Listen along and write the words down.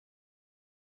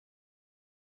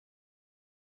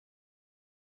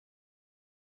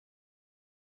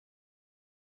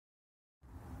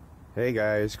Hey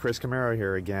guys, Chris Camaro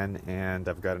here again, and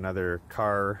I've got another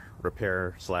car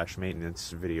repair /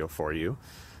 maintenance video for you,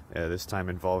 this time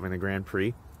involving the Grand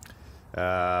Prix.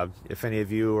 If any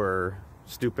of you are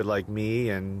stupid like me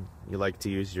and you like to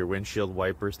use your windshield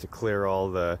wipers to clear all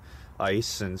the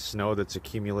ice and snow that's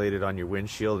accumulated on your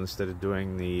windshield instead of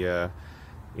doing the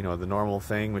the normal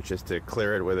thing, which is to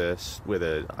clear it with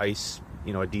a ice,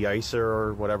 a de-icer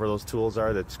or whatever those tools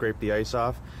are that scrape the ice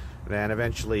off, then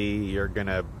eventually you're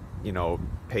gonna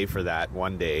pay for that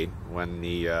one day when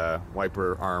the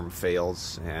wiper arm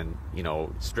fails and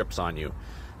strips on you,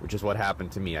 which is what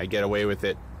happened to me. I get away with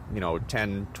it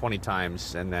 10, 20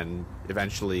 times, and then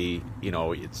eventually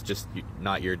it's just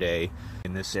not your day.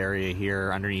 In this area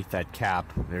here underneath that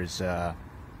cap, there's a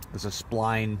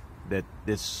spline that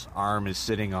this arm is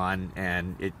sitting on,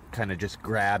 and it kind of just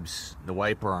grabs the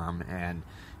wiper arm, and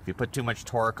if you put too much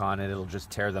torque on it, it'll just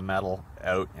tear the metal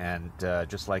out, and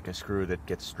just like a screw that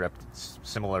gets stripped, it's a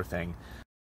similar thing.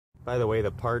 By the way,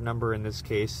 the part number in this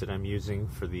case that I'm using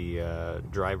for the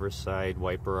driver's side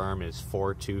wiper arm is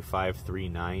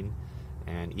 42539,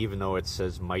 and even though it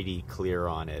says Mighty Clear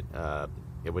on it,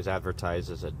 it was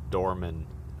advertised as a Dorman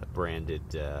branded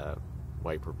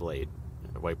wiper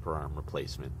arm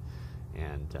replacement,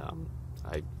 and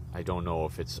I don't know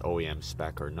if it's OEM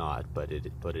spec or not, but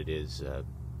it is.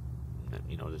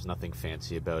 There's nothing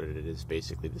fancy about it. It is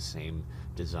basically the same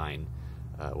design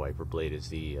wiper blade as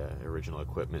the original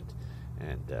equipment,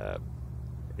 and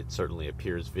it certainly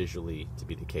appears visually to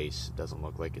be the case. It doesn't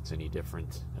look like it's any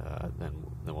different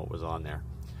than what was on there.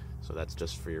 So that's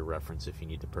just for your reference if you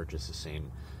need to purchase the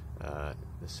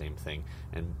same thing.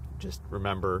 And just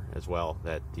remember as well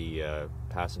that the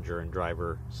passenger and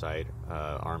driver side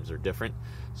arms are different,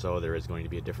 so there is going to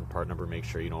be a different part number. Make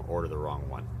sure you don't order the wrong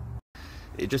one.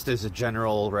 It just is a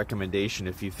general recommendation,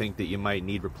 if you think that you might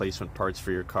need replacement parts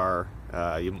for your car,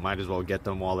 you might as well get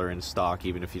them while they're in stock,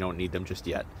 even if you don't need them just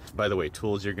yet. By the way,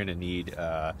 tools you're going to need,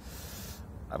 I've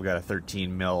got a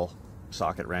 13 mil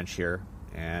socket wrench here,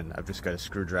 and I've just got a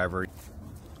screwdriver.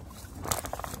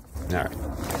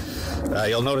 Alright,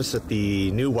 you'll notice that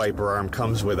the new wiper arm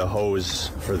comes with a hose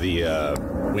for the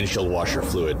windshield washer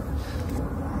fluid.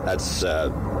 That's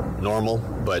normal,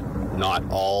 but not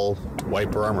all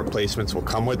wiper arm replacements will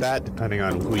come with that, depending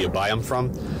on who you buy them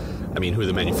from. I mean, who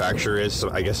the manufacturer is.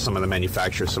 So I guess some of the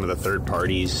manufacturers, some of the third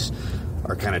parties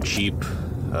are kind of cheap,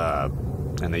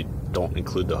 and they don't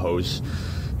include the hose.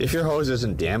 If your hose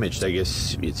isn't damaged, I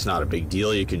guess it's not a big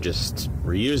deal. You can just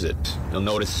reuse it. You'll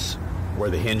notice where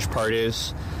the hinge part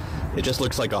is. It just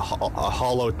looks like a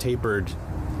hollow tapered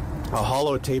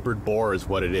bore is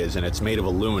what it is, and it's made of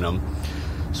aluminum.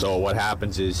 So what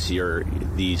happens is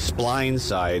the spline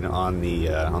side on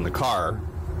the car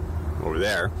over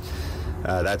there,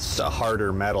 that's a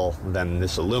harder metal than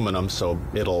this aluminum, so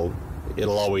it'll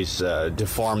always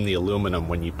deform the aluminum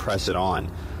when you press it on.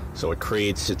 So it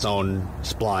creates its own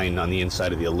spline on the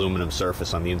inside of the aluminum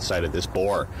surface on the inside of this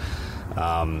bore,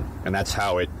 and that's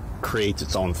how it creates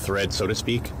its own thread, so to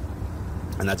speak,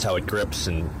 and that's how it grips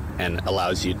and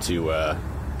allows you to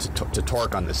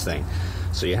torque on this thing.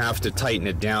 So you have to tighten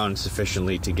it down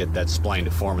sufficiently to get that spline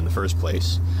to form in the first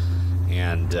place.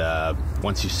 And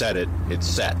once you set it, it's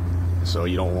set. So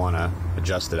you don't want to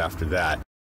adjust it after that.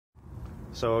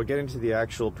 So getting to the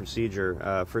actual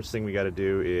procedure, first thing we got to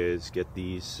do is get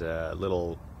these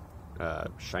little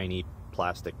shiny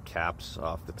plastic caps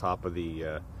off the top of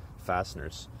the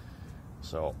fasteners.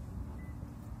 So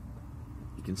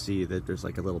you can see that there's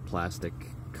like a little plastic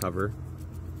cover,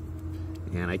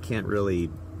 and I can't really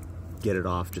get it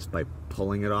off just by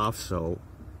pulling it off, so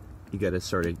you got to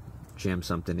sort of jam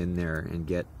something in there and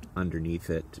get underneath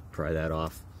it to pry that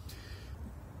off.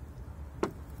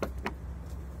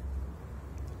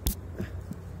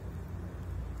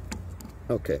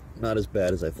 Okay, not as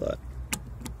bad as I thought.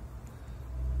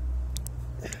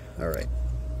 Alright.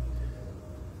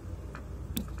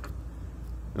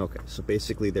 Okay, so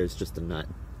basically there's just a nut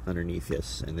underneath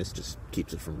this, and this just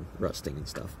keeps it from rusting and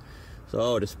stuff. So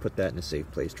I'll just put that in a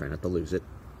safe place, try not to lose it.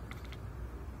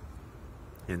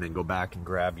 And then go back and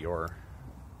grab your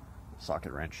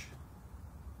socket wrench.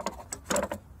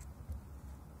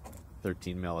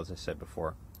 13 mil, as I said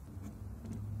before.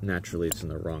 Naturally, it's in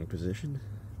the wrong position.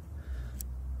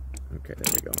 Okay,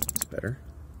 there we go. It's better.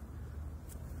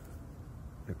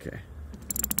 Okay.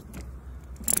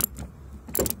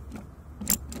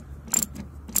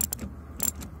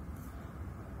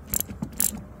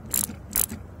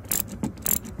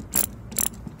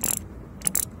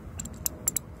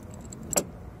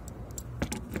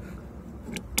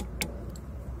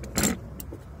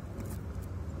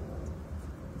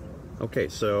 Okay,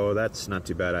 so that's not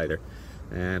too bad either.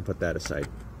 and put that aside.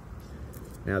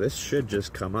 Now this should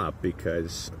just come up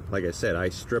because, like I said, I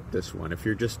stripped this one. If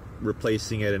you're just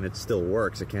replacing it and it still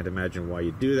works, I can't imagine why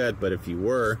you'd do that, but if you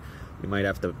were, you might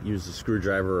have to use a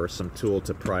screwdriver or some tool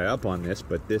to pry up on this,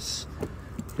 but this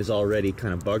is already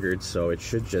kind of buggered, so it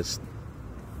should just...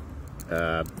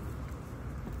 okay,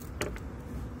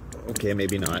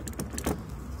 maybe not.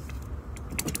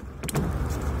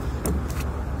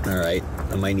 Alright,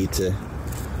 I might need to...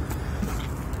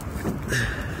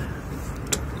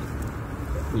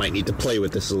 play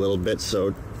with this a little bit,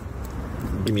 so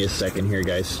give me a second here,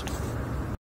 guys.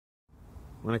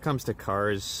 When it comes to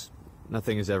cars,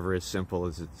 nothing is ever as simple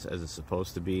as it's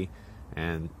supposed to be,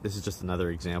 and this is just another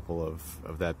example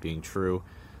of that being true.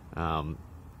 I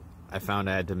found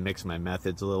I had to mix my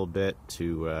methods a little bit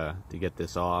to get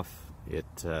this off.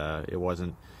 It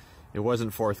wasn't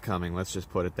forthcoming, let's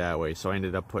just put it that way. So I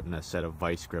ended up putting a set of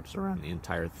vice grips around the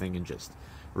entire thing and just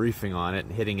reefing on it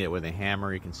and hitting it with a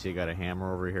hammer. You can see I got a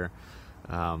hammer over here.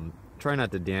 Try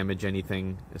not to damage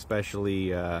anything,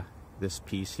 especially this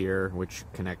piece here, which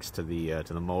connects to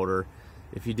the motor.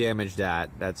 If you damage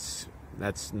that, that's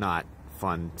not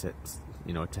fun to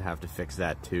have to fix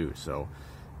that too. So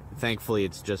thankfully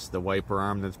it's just the wiper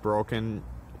arm that's broken,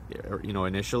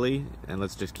 initially, and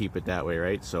let's just keep it that way,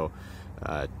 right? So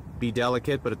be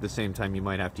delicate, but at the same time you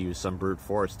might have to use some brute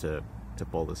force to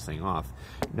pull this thing off.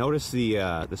 Notice the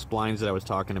splines that I was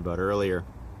talking about earlier.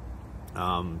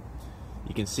 You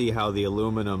can see how the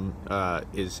aluminum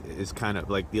is kind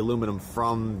of like the aluminum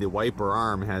from the wiper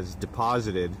arm has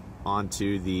deposited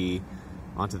onto the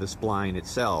spline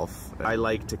itself. I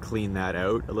like to clean that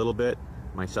out a little bit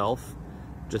myself,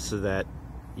 just so that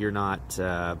you're not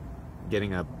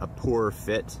getting a poor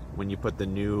fit when you put the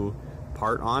new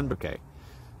part on. Okay,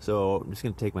 so I'm just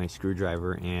going to take my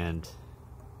screwdriver and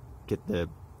get the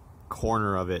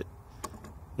corner of it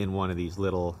in one of these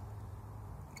little,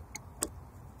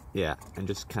 and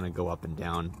just kind of go up and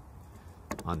down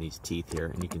on these teeth here,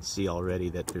 and you can see already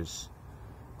that there's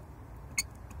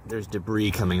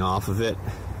debris coming off of it,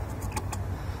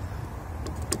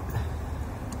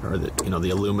 or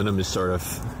the aluminum is sort of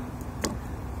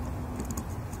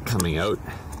coming out.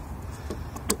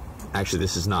 Actually,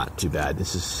 this is not too bad.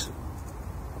 This is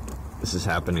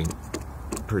happening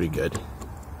pretty good.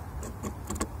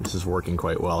 This is working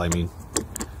quite well, I mean.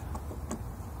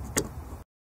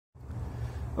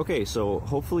 Okay, so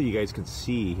hopefully you guys can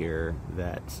see here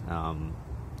that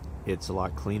it's a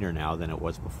lot cleaner now than it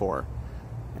was before.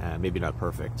 Maybe not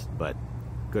perfect, but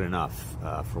good enough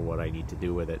for what I need to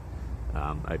do with it.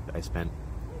 I spent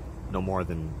no more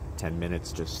than 10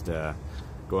 minutes just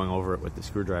going over it with the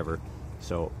screwdriver,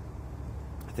 so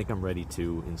I think I'm ready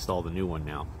to install the new one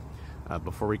now.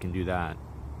 Before we can do that,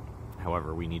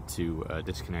 however, we need to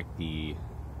disconnect the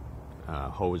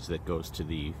hose that goes to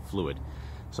the fluid.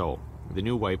 So the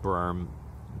new wiper arm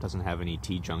doesn't have any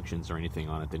T-junctions or anything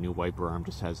on it. The new wiper arm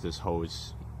just has this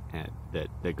hose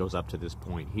that goes up to this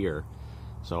point here.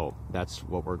 So that's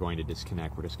what we're going to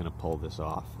disconnect. We're just going to pull this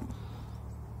off.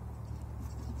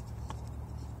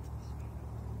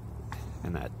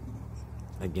 And that,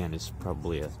 again, is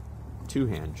probably a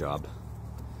two-hand job.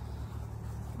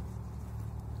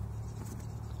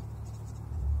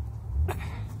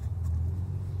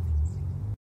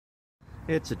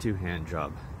 It's a two-hand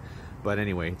job, but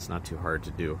anyway, it's not too hard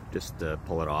to do. Just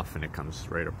pull it off and it comes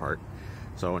right apart.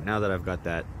 So now that I've got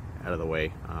that out of the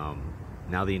way,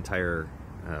 now the entire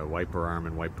wiper arm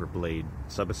and wiper blade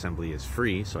subassembly is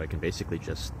free, so I can basically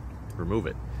just remove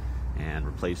it and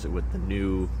replace it with the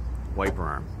new wiper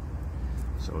arm.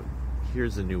 So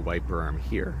here's the new wiper arm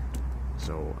here.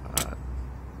 So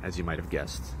as you might have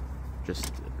guessed,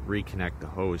 just reconnect the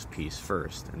hose piece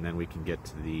first, and then we can get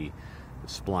to the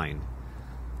spline.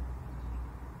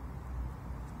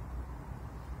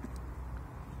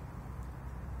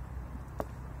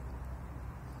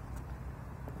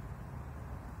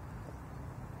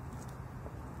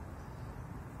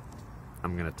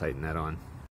 I'm going to tighten that on.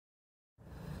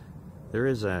 There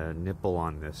is a nipple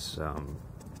on this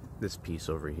this piece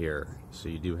over here, so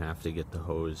you do have to get the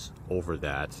hose over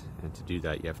that, and to do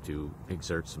that you have to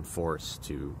exert some force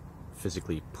to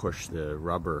physically push the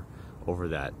rubber over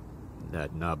that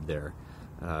nub there.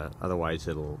 Otherwise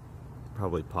it'll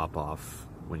probably pop off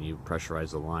when you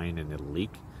pressurize the line, and it'll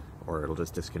leak, or it'll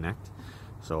just disconnect.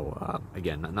 So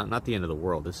again, not the end of the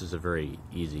world. This is a very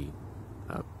easy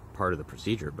part of the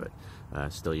procedure, but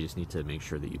still you just need to make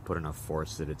sure that you put enough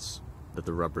force that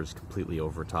the rubber is completely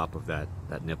over top of that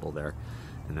nipple there,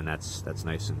 and then that's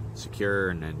nice and secure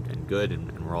and good,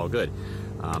 and we're all good.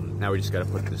 Now we just got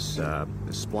to put this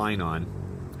spline on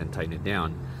and tighten it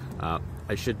down.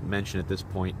 I should mention at this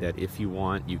point that if you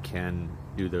want, you can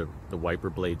do the wiper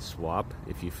blade swap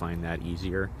if you find that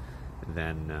easier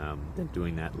than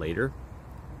doing that later.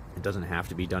 It doesn't have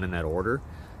to be done in that order,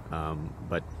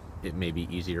 but it may be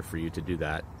easier for you to do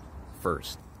that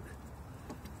first.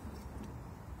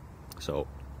 So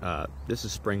this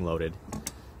is spring-loaded,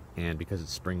 and because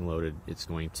it's spring-loaded, it's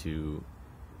going to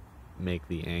make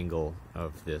the angle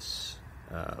of this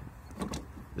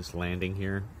this landing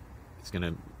here, it's going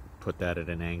to put that at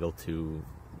an angle to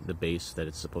the base that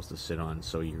it's supposed to sit on.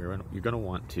 So you're going to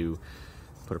want to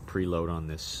put a preload on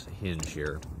this hinge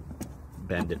here,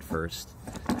 bend it first,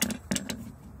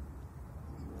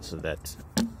 so that,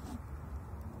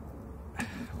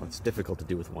 well, it's difficult to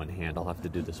do with one hand. I'll have to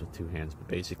do this with two hands, but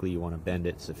basically you want to bend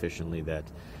it sufficiently that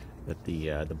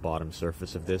the bottom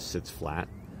surface of this sits flat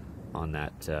on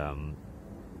that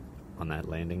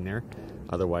landing there.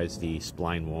 Otherwise the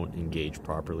spline won't engage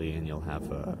properly and you'll have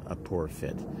a poor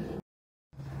fit.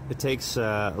 It takes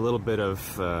a little bit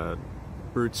of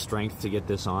brute strength to get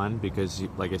this on, because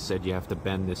like I said, you have to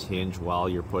bend this hinge while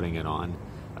you're putting it on,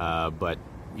 but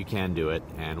you can do it,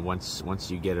 and once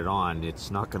you get it on,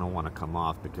 it's not going to want to come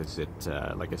off, because it,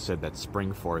 like I said, that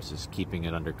spring force is keeping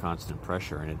it under constant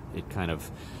pressure, and it kind of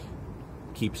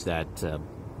keeps that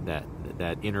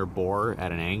inner bore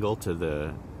at an angle to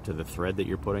the thread that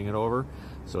you're putting it over,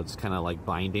 so it's kind of like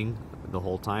binding the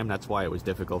whole time. That's why it was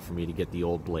difficult for me to get the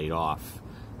old blade off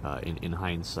in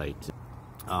hindsight.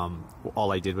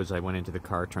 All I did was I went into the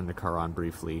car, turned the car on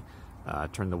briefly,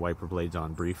 turned the wiper blades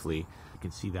on briefly. You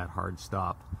can see that hard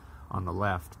stop on the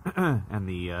left, and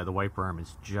the wiper arm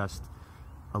is just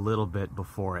a little bit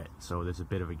before it, so there's a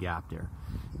bit of a gap there.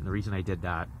 And the reason I did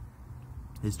that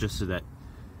is just so that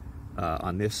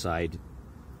on this side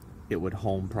it would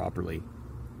home properly.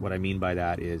 What I mean by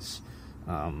that is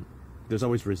there's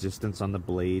always resistance on the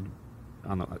blade.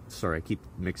 Sorry, I keep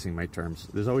mixing my terms.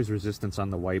 There's always resistance on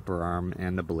the wiper arm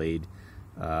and the blade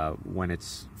when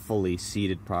it's fully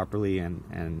seated properly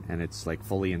and it's like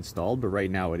fully installed, but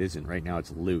right now it isn't. Right now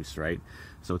it's loose, right?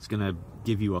 So it's gonna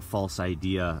give you a false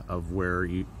idea of where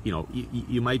you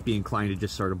might be inclined to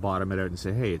just sort of bottom it out and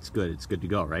say, hey, it's good to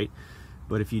go, right?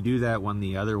 But if you do that when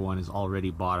the other one is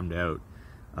already bottomed out,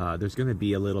 there's gonna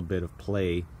be a little bit of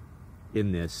play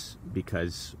in this,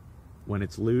 because when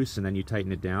it's loose and then you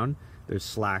tighten it down, there's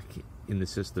slack in the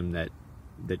system that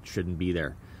shouldn't be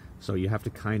there. So you have to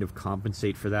kind of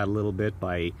compensate for that a little bit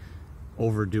by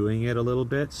overdoing it a little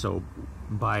bit. So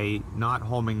by not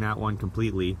homing that one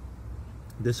completely,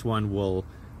 this one will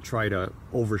try to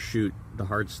overshoot the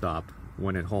hard stop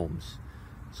when it homes.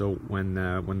 So when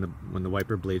the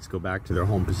wiper blades go back to their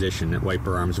home position,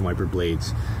 wiper arms and wiper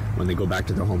blades, when they go back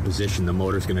to their home position, the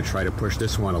motor's going to try to push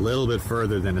this one a little bit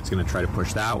further than it's going to try to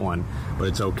push that one. But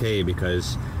it's okay,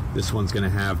 because this one's going to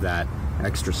have that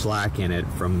extra slack in it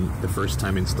from the first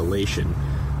time installation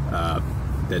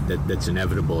that's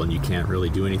inevitable and you can't really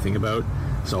do anything about.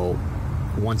 So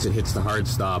once it hits the hard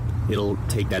stop, it'll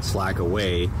take that slack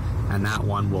away, and that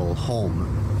one will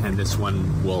home, and this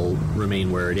one will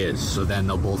remain where it is. So then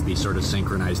they'll both be sort of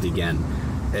synchronized again.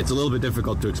 It's a little bit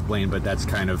difficult to explain, but that's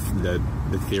kind of the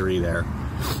theory there.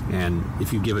 And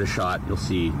if you give it a shot, you'll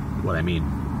see what I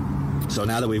mean. So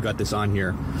now that we've got this on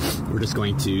here, we're just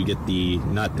going to get the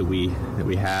nut that we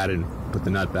had and put the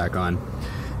nut back on.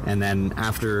 And then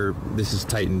after this is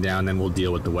tightened down, then we'll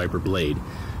deal with the wiper blade.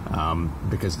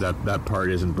 Because that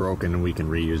part isn't broken and we can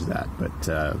reuse that.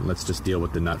 But let's just deal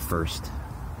with the nut first.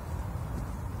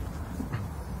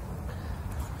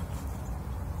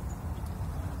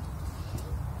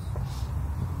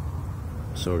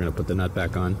 So we're going to put the nut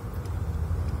back on.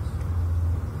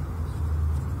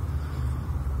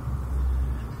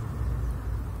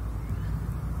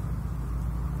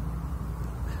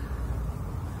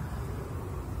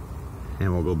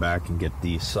 And we'll go back and get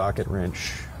the socket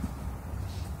wrench.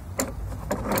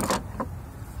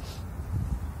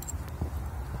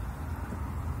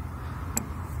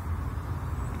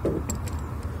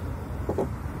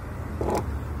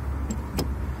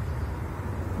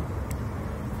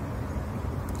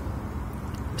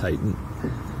 Tighten.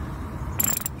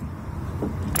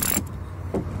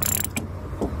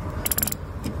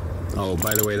 Oh,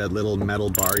 by the way, that little metal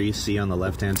bar you see on the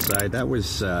left-hand side, that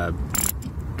was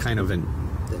kind of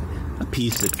a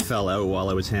piece that fell out while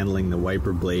I was handling the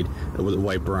wiper blade with the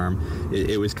wiper arm.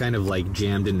 It was kind of like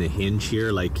jammed in the hinge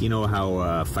here, like, you know how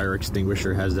a fire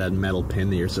extinguisher has that metal pin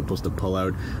that you're supposed to pull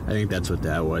out? I think that's what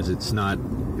that was. It's not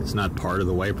part of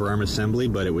the wiper arm assembly,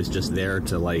 but it was just there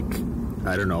to, like,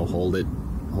 I don't know, hold it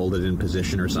in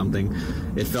position or something.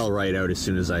 It fell right out as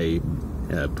soon as I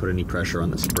put any pressure on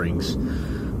the springs,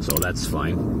 so that's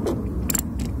fine.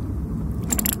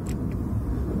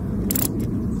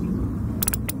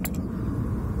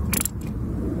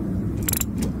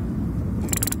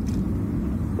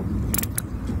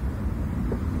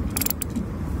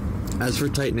 As for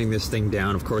tightening this thing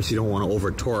down, of course you don't want to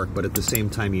over torque, but at the same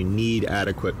time you need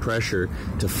adequate pressure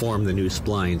to form the new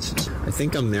splines. I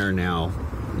think I'm there now.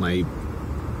 My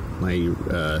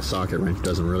socket wrench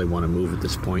doesn't really want to move at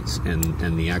this point,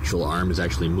 and the actual arm is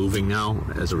actually moving now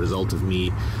as a result of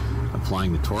me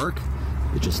applying the torque.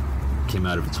 It just came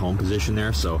out of its home position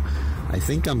there, so I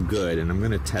think I'm good, and I'm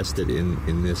going to test it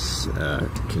in this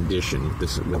condition,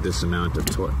 with this amount of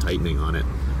tightening on it.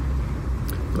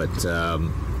 But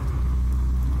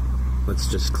let's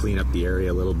just clean up the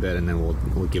area a little bit, and then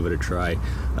we'll give it a try.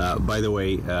 By the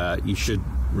way, you should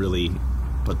really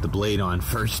put the blade on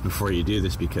first before you do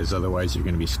this, because otherwise you're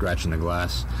going to be scratching the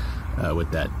glass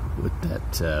with that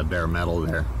bare metal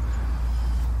there.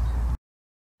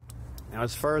 Now,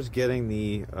 as far as getting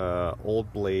the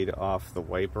old blade off the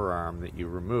wiper arm that you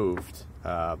removed,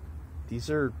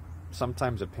 these are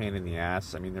sometimes a pain in the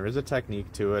ass. I mean, there is a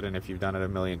technique to it, and if you've done it a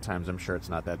million times, I'm sure it's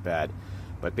not that bad.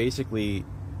 But basically,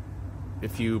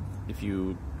 if you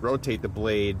rotate the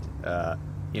blade,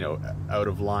 you know, out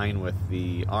of line with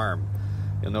the arm,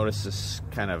 you'll notice this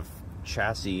kind of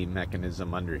chassis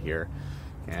mechanism under here,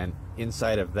 and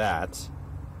inside of that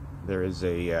there is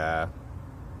a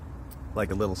like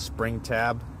a little spring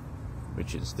tab,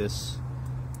 which is this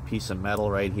piece of metal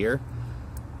right here.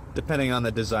 Depending on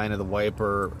the design of the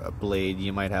wiper blade,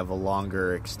 you might have a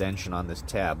longer extension on this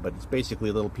tab, but it's basically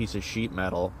a little piece of sheet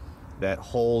metal that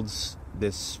holds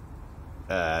this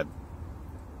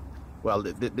well,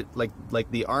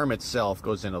 like the arm itself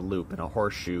goes in a loop, in a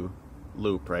horseshoe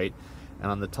loop, right? And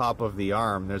on the top of the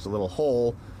arm there's a little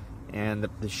hole, and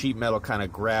the sheet metal kind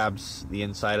of grabs the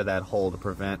inside of that hole to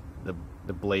prevent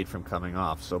the blade from coming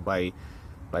off. So by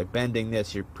bending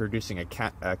this, you're producing a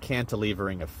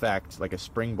cantilevering effect, like a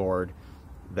springboard,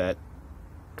 that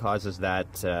causes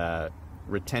that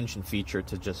retention feature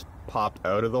to just pop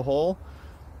out of the hole,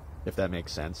 if that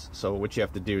makes sense. So what you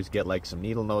have to do is get like some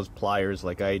needle nose pliers,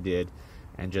 like I did,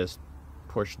 and just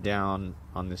push down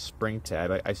on this spring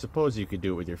tab. I suppose you could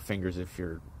do it with your fingers if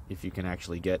you can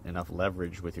actually get enough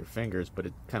leverage with your fingers, but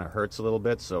it kind of hurts a little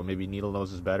bit, so maybe needle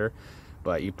nose is better.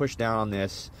 But you push down on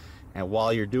this, and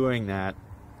while you're doing that,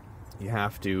 you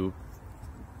have to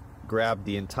grab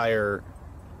the entire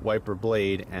wiper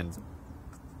blade and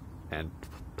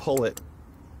pull it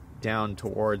down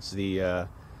towards the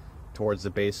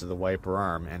base of the wiper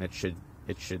arm, and it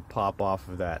should pop off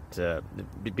of that,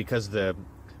 because the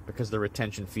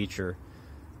retention feature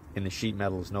in the sheet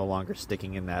metal is no longer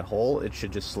sticking in that hole. It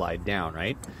should just slide down,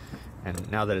 right? And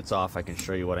now that it's off, I can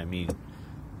show you what I mean.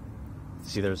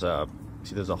 See, there's a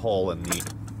hole in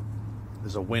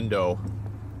there's a window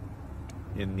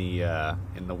in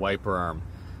the wiper arm,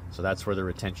 so that's where the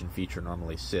retention feature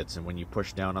normally sits. And when you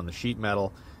push down on the sheet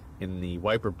metal in the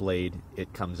wiper blade,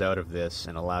 it comes out of this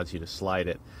and allows you to slide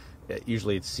it.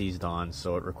 Usually it's seized on,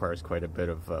 so it requires quite a bit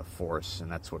of force,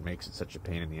 and that's what makes it such a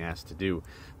pain in the ass to do.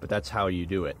 But that's how you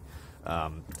do it.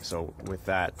 So with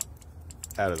that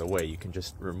out of the way, you can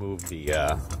just remove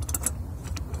the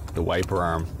wiper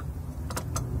arm,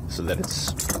 so that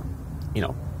it's, you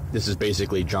know, this is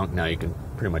basically junk now. You can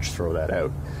pretty much throw that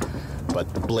out.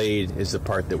 But the blade is the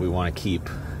part that we want to keep,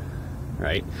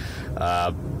 right?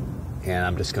 And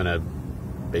I'm just going to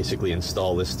basically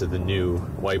install this to the new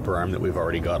wiper arm that we've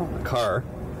already got on the car.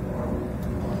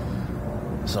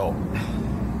 So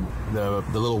the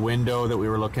little window that we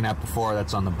were looking at before,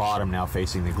 that's on the bottom now,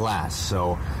 facing the glass.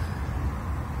 So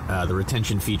the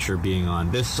retention feature being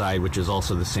on this side, which is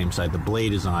also the same side the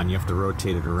blade is on, you have to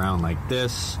rotate it around like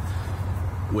this,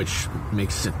 which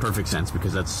makes perfect sense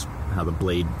because that's how the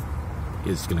blade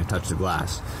is going to touch the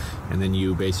glass. And then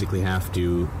you basically have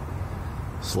to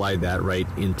slide that right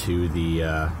into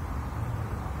the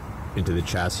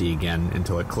chassis again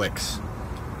until it clicks,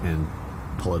 and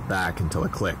pull it back until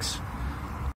it clicks.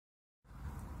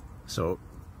 So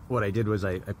what I did was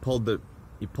I pulled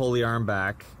you pull the arm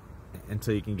back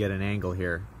until you can get an angle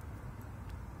here,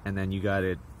 and then you got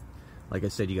it, like I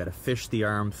said, you got to fish the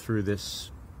arm through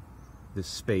this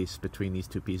space between these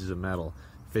two pieces of metal,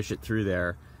 fish it through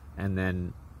there, and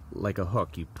then like a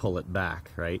hook you pull it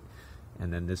back, right?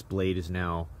 And then this blade is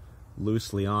now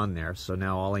loosely on there. So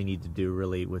now all I need to do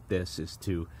really with this is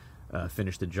to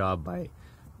finish the job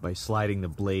by sliding the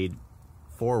blade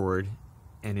forward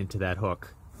and into that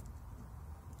hook,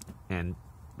 and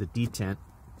the detent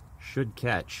should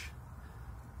catch.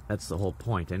 That's the whole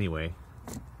point anyway.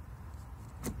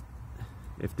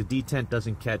 If the detent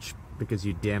doesn't catch because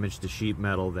you damaged the sheet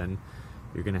metal, then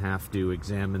you're going to have to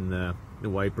examine the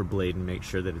wiper blade and make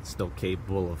sure that it's still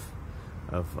capable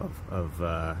of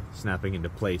snapping into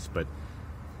place. But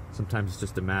sometimes it's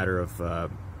just a matter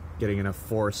of getting enough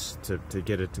force to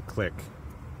get it to click.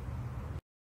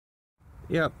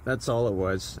 Yep, that's all it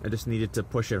was. I just needed to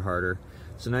push it harder.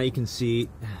 So now you can see,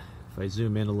 if I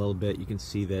zoom in a little bit, you can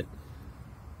see that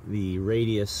the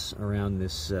radius around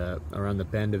this, around the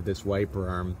bend of this wiper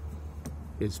arm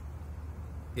is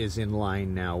in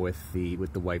line now with the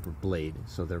wiper blade.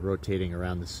 So they're rotating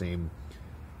around the same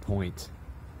point.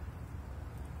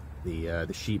 The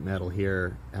sheet metal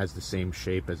here has the same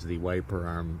shape as the wiper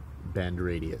arm bend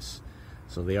radius.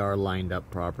 So they are lined up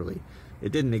properly.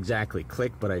 It didn't exactly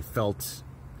click, but I felt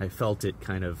it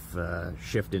kind of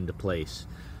shift into place.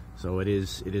 So it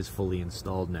is fully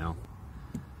installed now.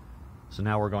 So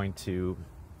now we're going to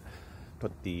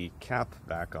put the cap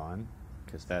back on,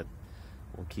 because that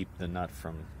will keep the nut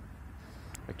from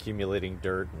accumulating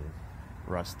dirt and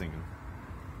rusting and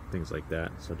things like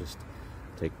that. So just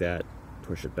take that,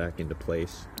 push it back into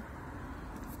place.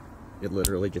 It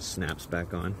literally just snaps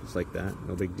back on, just like that,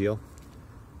 no big deal.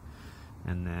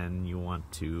 And then you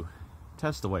want to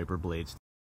test the wiper blades.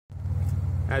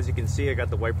 As you can see, I got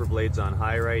the wiper blades on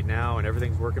high right now, and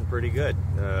everything's working pretty good.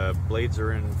 Blades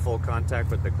are in full contact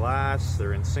with the glass,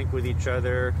 they're in sync with each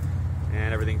other,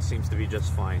 and everything seems to be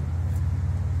just fine.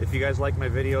 If you guys like my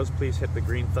videos, please hit the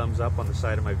green thumbs up on the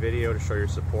side of my video to show your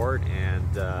support,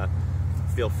 and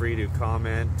feel free to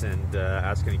comment and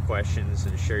ask any questions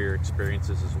and share your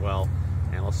experiences as well.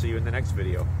 And I'll see you in the next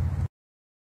video.